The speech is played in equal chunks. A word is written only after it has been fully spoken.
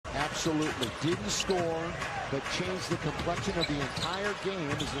Absolutely. Didn't score, but changed the complexion of the entire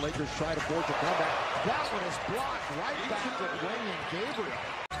game as the Lakers try to forge a comeback. That one is blocked right back at Wayne and Gabriel.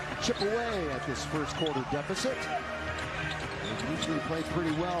 Chip away at this first quarter deficit. They usually play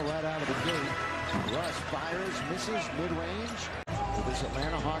pretty well right out of the gate. Russ fires, misses mid-range. This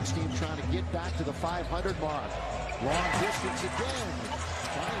Atlanta Hawks team trying to get back to the 500 mark. Long distance again.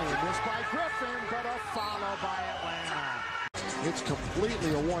 Finally missed by Griffin, but a follow by Atlanta. It's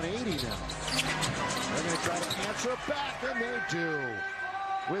completely a 180 now. They're going to try to answer back, and they do.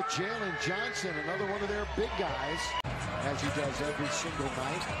 With Jalen Johnson, another one of their big guys, as he does every single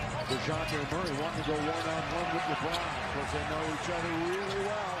night. DeJounte Murray wanting to go one-on-one with LeBron, because they know each other really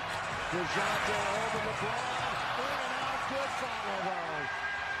well. DeJounte over LeBron, in and out, good follow though.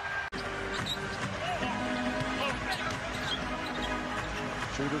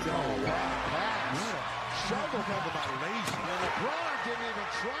 Shooter going, pass. Shoveled over by Lazy. And LeBron didn't even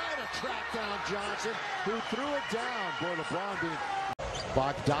try to track down Johnson, who threw it down. Boy, LeBron being...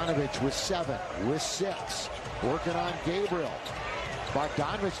 Bogdanovich with 7, with 6. Working on Gabriel.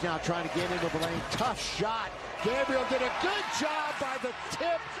 Bogdanovich now trying to get into the lane. Tough shot. Gabriel did a good job by the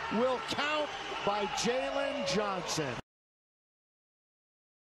tip. Will count by Jalen Johnson.